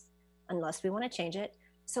parents, unless we want to change it.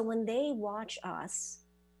 So when they watch us,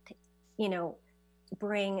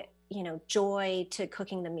 bring, joy to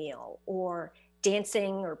cooking the meal, or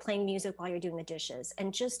dancing or playing music while you're doing the dishes,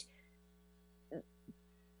 and just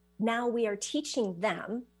now we are teaching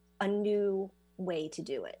them a new way to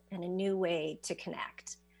do it and a new way to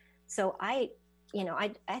connect. So I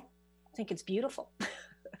think it's beautiful.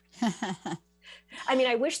 I mean,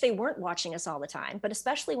 I wish they weren't watching us all the time, but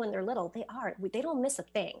especially when they're little, they don't miss a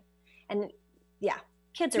thing. And yeah,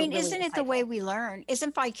 kids are really isn't it insightful. the way we learn?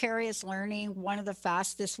 Isn't vicarious learning one of the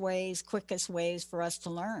fastest ways, quickest ways for us to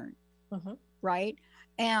learn? Mm-hmm. Right.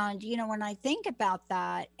 And, when I think about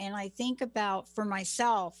that, and I think about for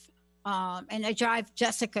myself, and I drive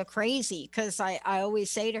Jessica crazy, because I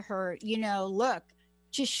always say to her, look,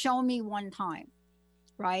 just show me one time.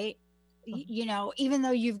 Right. Mm-hmm. Even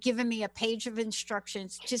though you've given me a page of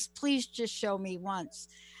instructions, please just show me once.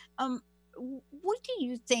 what do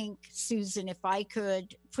you think, Susan, if I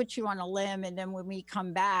could put you on a limb and then when we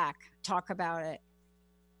come back, talk about it?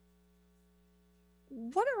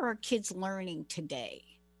 What are our kids learning today?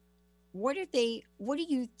 What do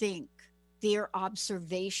you think their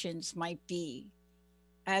observations might be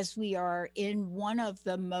as we are in one of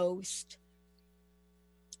the most,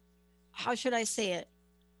 how should I say it,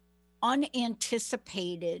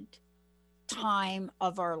 unanticipated time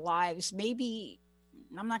of our lives? Maybe,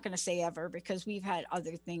 I'm not going to say ever, because we've had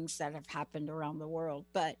other things that have happened around the world,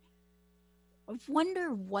 but I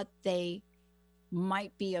wonder what they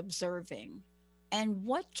might be observing and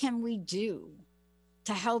what can we do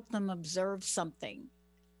to help them observe something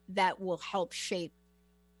that will help shape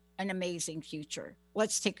an amazing future.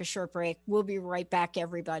 Let's take a short break. We'll be right back,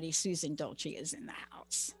 everybody. Susan Dolce is in the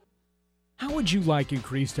house. How would you like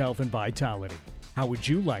increased health and vitality? How would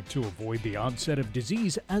you like to avoid the onset of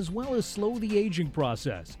disease as well as slow the aging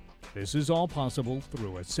process? This is all possible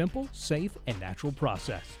through a simple, safe, and natural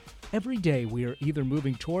process. Every day we are either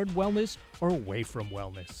moving toward wellness or away from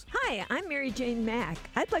wellness. Hi, I'm Mary Jane Mack.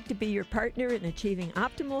 I'd like to be your partner in achieving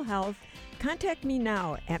optimal health. Contact me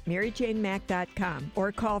now at maryjanemack.com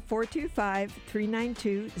or call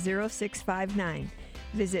 425-392-0659.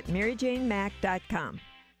 Visit maryjanemack.com.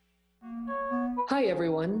 Hi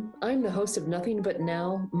everyone, I'm the host of Nothing But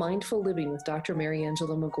Now, Mindful Living with Dr. Mary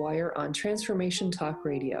Angela McGuire on Transformation Talk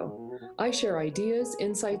Radio. I share ideas,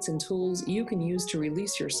 insights, and tools you can use to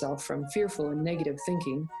release yourself from fearful and negative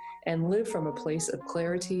thinking and live from a place of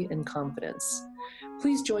clarity and confidence.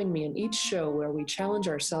 Please join me in each show where we challenge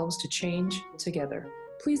ourselves to change together.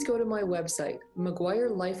 Please go to my website,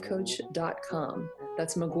 McGuireLifeCoach.com.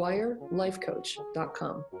 That's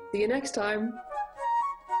McGuireLifeCoach.com. See you next time.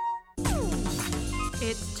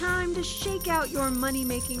 It's time to shake out your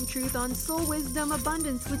money-making truth on Soul Wisdom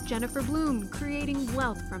Abundance with Jennifer Bloom, creating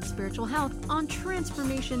wealth from spiritual health on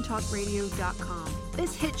TransformationTalkRadio.com.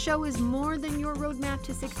 This hit show is more than your roadmap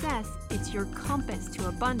to success. It's your compass to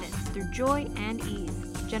abundance through joy and ease.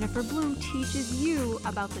 Jennifer Bloom teaches you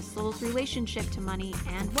about the soul's relationship to money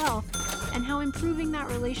and wealth and how improving that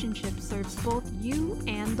relationship serves both you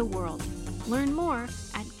and the world. Learn more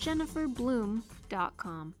at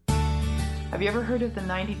JenniferBloom.com. Have you ever heard of the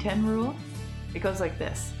 90-10 rule? It goes like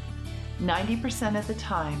this. 90% of the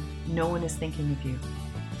time, no one is thinking of you.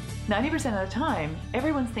 90% of the time,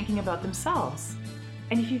 everyone's thinking about themselves.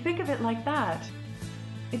 And if you think of it like that,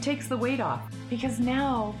 it takes the weight off because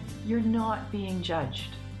now you're not being judged.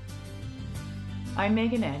 I'm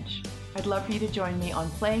Megan Edge. I'd love for you to join me on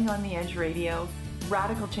Playing on the Edge Radio,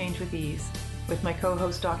 Radical Change with Ease, with my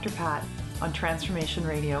co-host Dr. Pat on Transformation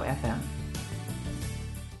Radio FM.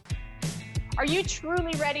 Are you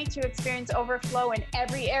truly ready to experience overflow in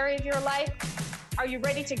every area of your life? Are you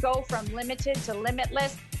ready to go from limited to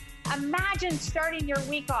limitless? Imagine starting your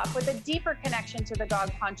week off with a deeper connection to the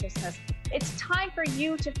God consciousness. It's time for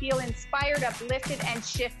you to feel inspired, uplifted, and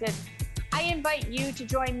shifted. I invite you to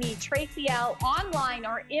join me, Tracy L., online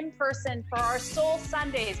or in person for our Soul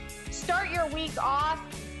Sundays. Start your week off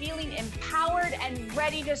feeling empowered and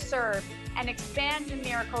ready to serve and expand the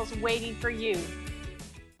miracles waiting for you.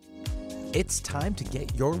 It's time to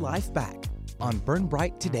get your life back on Burn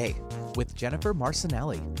Bright Today with Jennifer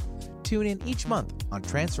Marcinelli. Tune in each month on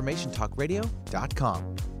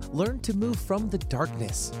TransformationTalkRadio.com. Learn to move from the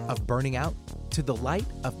darkness of burning out to the light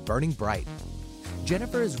of burning bright.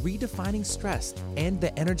 Jennifer is redefining stress and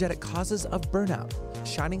the energetic causes of burnout,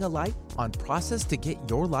 shining a light on process to get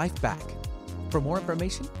your life back. For more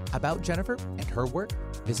information about Jennifer and her work,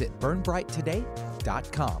 visit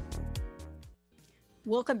burnbrighttoday.com.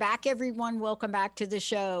 Welcome back, everyone. Welcome back to the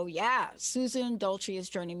show. Yeah, Susan Dolce is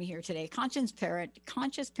joining me here today. Conscious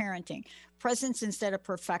parenting, presence instead of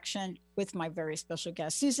perfection, with my very special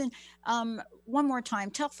guest, Susan. One more time,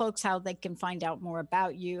 tell folks how they can find out more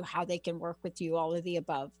about you, how they can work with you, all of the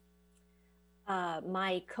above.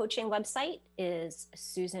 My coaching website is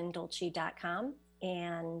susandolce.com,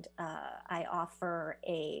 and I offer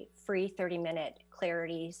a free 30-minute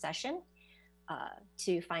clarity session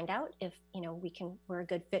to find out if we're a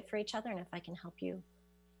good fit for each other and if I can help you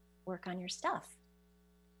work on your stuff.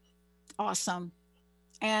 Awesome.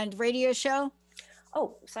 And radio show?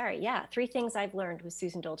 Oh, sorry. Yeah. 3 things I've learned with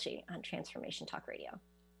Susan Dolce on Transformation Talk Radio.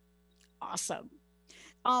 Awesome.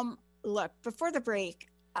 Look, before the break,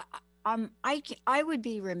 I would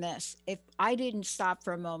be remiss if I didn't stop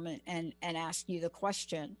for a moment and ask you the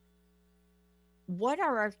question, what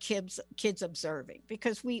are our kids observing?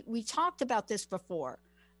 Because we talked about this before,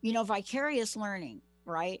 vicarious learning,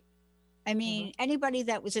 right? I mean, anybody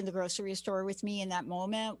that was in the grocery store with me in that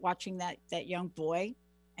moment, watching that young boy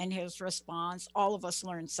and his response, all of us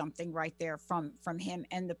learned something right there from him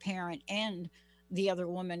and the parent and the other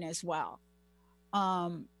woman as well.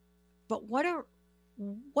 But what are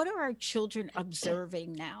our children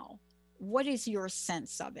observing now? What is your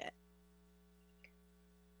sense of it?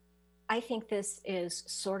 I think this is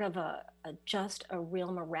sort of just a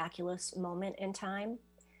real miraculous moment in time.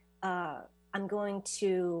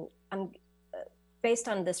 Based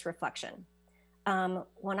on this reflection.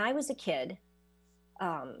 When I was a kid,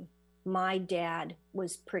 my dad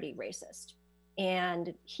was pretty racist,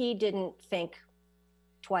 and he didn't think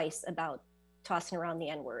twice about tossing around the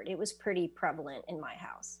N-word. It was pretty prevalent in my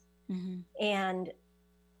house. Mm-hmm. And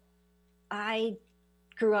I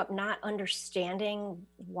grew up not understanding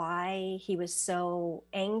why he was so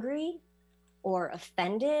angry or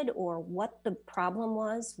offended, or what the problem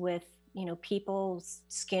was with, people's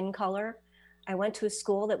skin color. I went to a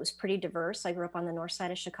school that was pretty diverse. I grew up on the north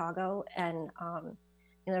side of Chicago, and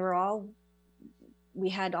we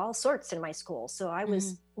had all sorts in my school. So I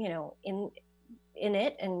was, in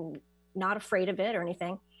it and not afraid of it or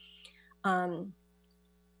anything.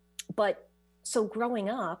 But so growing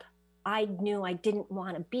up, I knew I didn't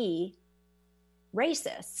want to be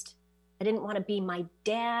racist. I didn't want to be my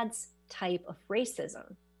dad's type of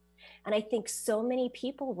racism. And I think so many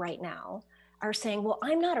people right now are saying, well,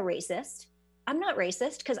 I'm not a racist. I'm not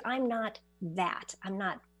racist because I'm not that. I'm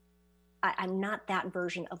not that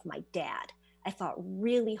version of my dad. I thought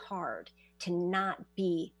really hard to not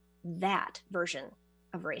be that version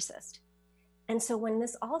of racist. And so when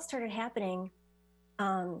this all started happening,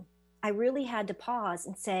 I really had to pause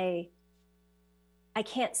and say, I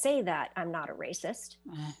can't say that I'm not a racist,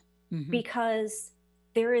 because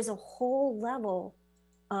there is a whole level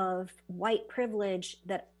of white privilege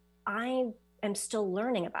that I am still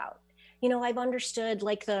learning about. I've understood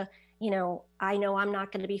I know I'm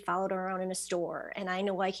not going to be followed around in a store, and I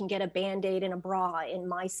know I can get a Band-Aid and a bra in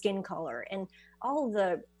my skin color, and all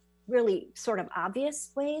the really sort of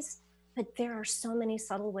obvious ways, but there are so many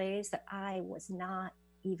subtle ways that I was not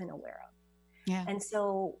even aware of. Yeah. And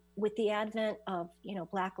so with the advent of,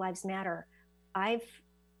 Black Lives Matter, I've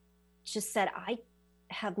just said, I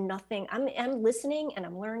have nothing. I'm listening, and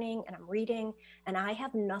I'm learning, and I'm reading, and I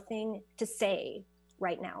have nothing to say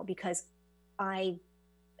right now because I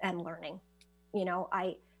am learning.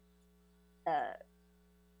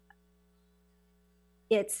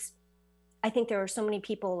 I think there are so many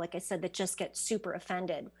people, like I said, that just get super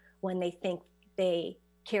offended when they think they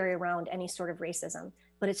carry around any sort of racism,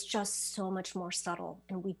 but it's just so much more subtle,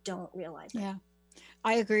 and we don't realize it. Yeah,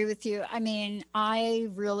 I agree with you. I mean, I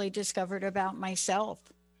really discovered about myself,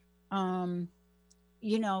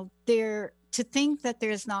 to think that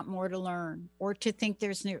there's not more to learn, or to think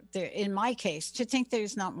in my case, to think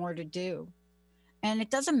there's not more to do. And it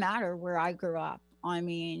doesn't matter where I grew up. I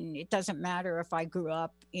mean, it doesn't matter if I grew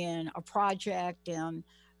up in a project and,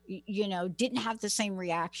 didn't have the same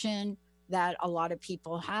reaction that a lot of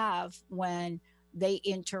people have when they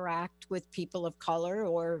interact with people of color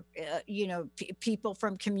or, people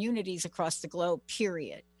from communities across the globe,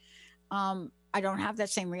 period. I don't have that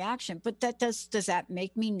same reaction, but does that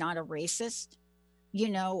make me not a racist?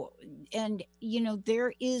 And,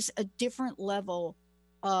 there is a different level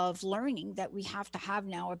of learning that we have to have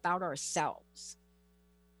now about ourselves.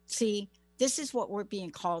 See, this is what we're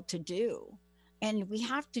being called to do. And we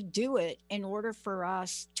have to do it in order for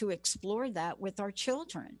us to explore that with our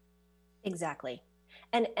children. Exactly.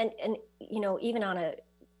 And even on a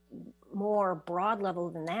more broad level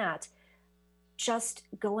than that, just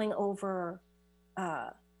going over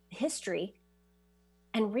history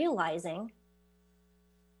and realizing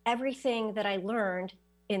everything that I learned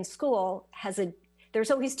in school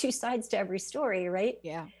there's always two sides to every story, right?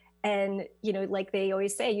 Yeah. And, like they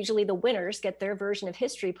always say, usually the winners get their version of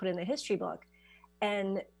history put in the history book.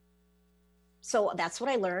 And so that's what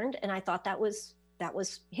I learned. And I thought that was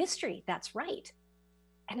history. That's right.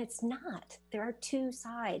 And it's not. There are two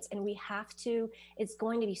sides, and it's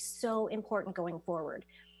going to be so important going forward,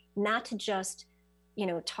 not to just,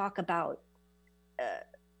 talk about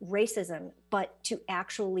racism, but to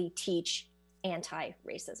actually teach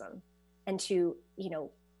anti-racism and to,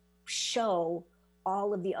 show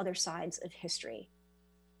all of the other sides of history.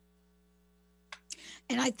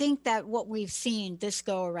 And I think that what we've seen this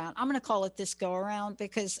go around, I'm going to call it this go around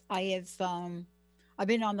because I've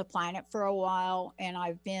been on the planet for a while, and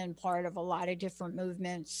I've been part of a lot of different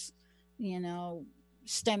movements,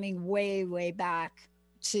 stemming way, way back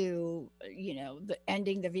to, the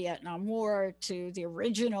ending the Vietnam War, to the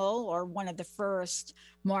original or one of the first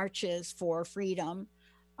marches for freedom.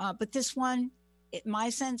 But this one, my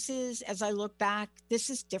sense is, as I look back, this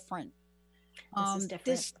is different. This is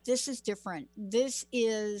different. This is different.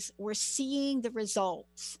 We're seeing the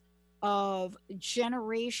results of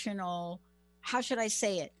generational, how should I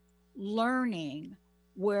say it, learning,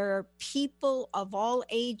 where people of all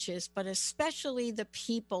ages, but especially the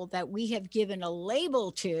people that we have given a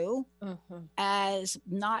label to as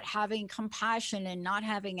not having compassion and not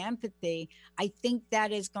having empathy, I think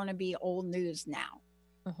that is going to be old news now,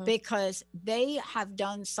 because they have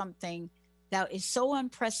done something that is so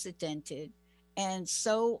unprecedented and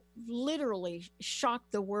so literally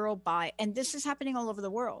shocked the world by, and this is happening all over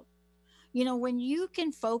the world. You know, when you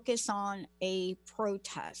can focus on a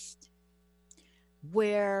protest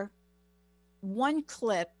where one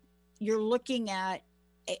clip you're looking at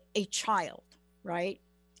a child, right,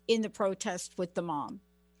 in the protest with the mom,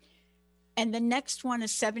 and the next one, a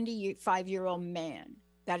 75-year-old man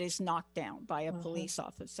that is knocked down by a police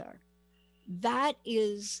officer. That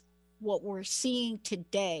is what we're seeing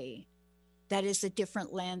today. That is a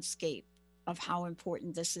different landscape of how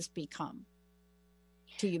important this has become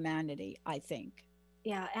to humanity, I think.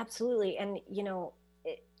 Yeah, absolutely. And, you know,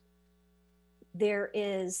 there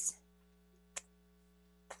is,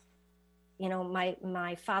 you know,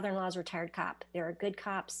 my father-in-law is a retired cop. There are good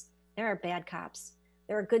cops. There are bad cops.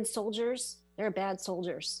 There are good soldiers. There are bad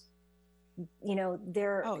soldiers. You know,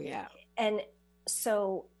 and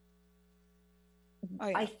so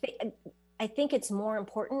I think it's more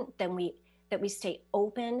important that we stay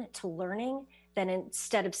open to learning, than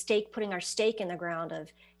instead of putting our stake in the ground of,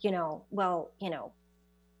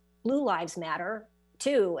 blue lives matter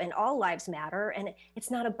too, and all lives matter. And it's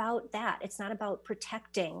not about that. It's not about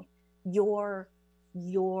protecting your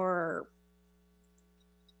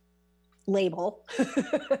label.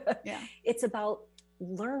 It's about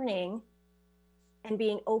learning and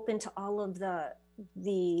being open to all of the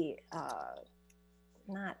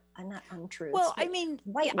not untruths. Well, I mean,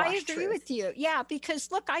 I agree with you. Yeah,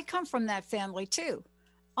 because look, I come from that family too.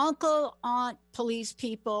 Uncle, aunt, police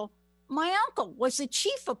people. My uncle was the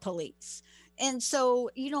chief of police. And so,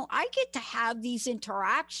 you know, I get to have these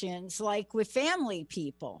interactions like with family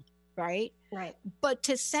people, right? Right. But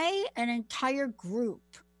to say an entire group,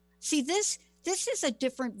 see, this is a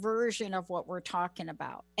different version of what we're talking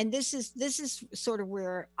about. And this is sort of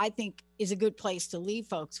where I think is a good place to leave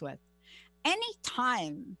folks with.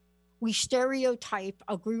 Anytime we stereotype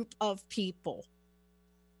a group of people,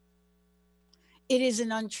 it is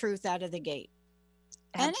an untruth out of the gate.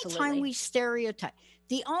 Absolutely. Anytime we stereotype,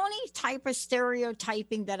 the only type of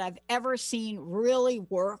stereotyping that I've ever seen really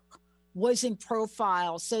work was in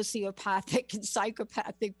profile, sociopathic and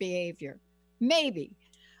psychopathic behavior. Maybe.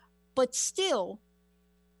 But still,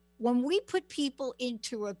 when we put people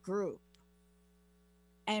into a group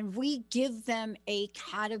and we give them a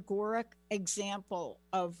categoric example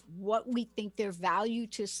of what we think their value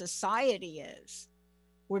to society is,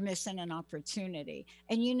 we're missing an opportunity.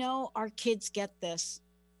 And you know, our kids get this.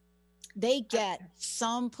 They get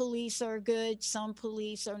some police are good, some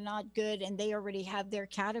police are not good, and they already have their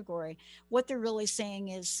category. What they're really saying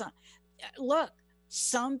is, look,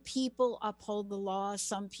 some people uphold the law,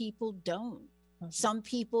 some people don't. Some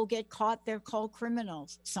people get caught, they're called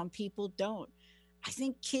criminals. Some people don't. I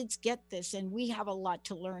think kids get this, and we have a lot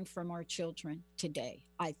to learn from our children today,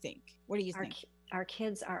 I think. What do you think? Our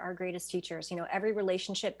kids are our greatest teachers. You know, every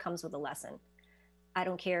relationship comes with a lesson. I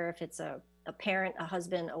don't care if it's a parent, a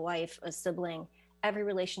husband, a wife, a sibling. Every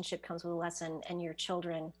relationship comes with a lesson, and your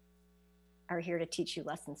children are here to teach you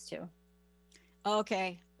lessons too.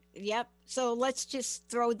 Okay. Yep. So let's just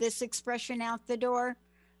throw this expression out the door.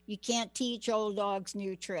 You can't teach old dogs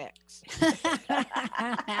new tricks.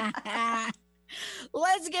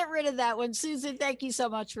 Let's get rid of that one. Susan, thank you so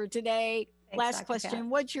much for today. Thanks, Last Dr. question. Kat.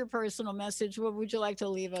 What's your personal message? What would you like to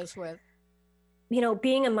leave us with? You know,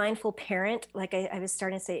 being a mindful parent, like I was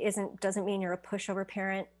starting to say, doesn't mean you're a pushover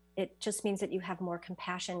parent. It just means that you have more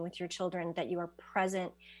compassion with your children, that you are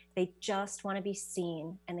present. They just want to be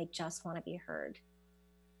seen, and they just want to be heard.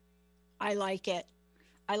 I like it.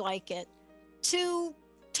 I like it. To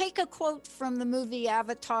take a quote from the movie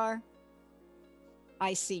Avatar,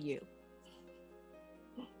 I see you.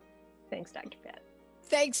 Thanks, Dr. Pat.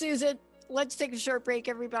 Thanks, Susan. Let's take a short break,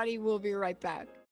 everybody. We'll be right back.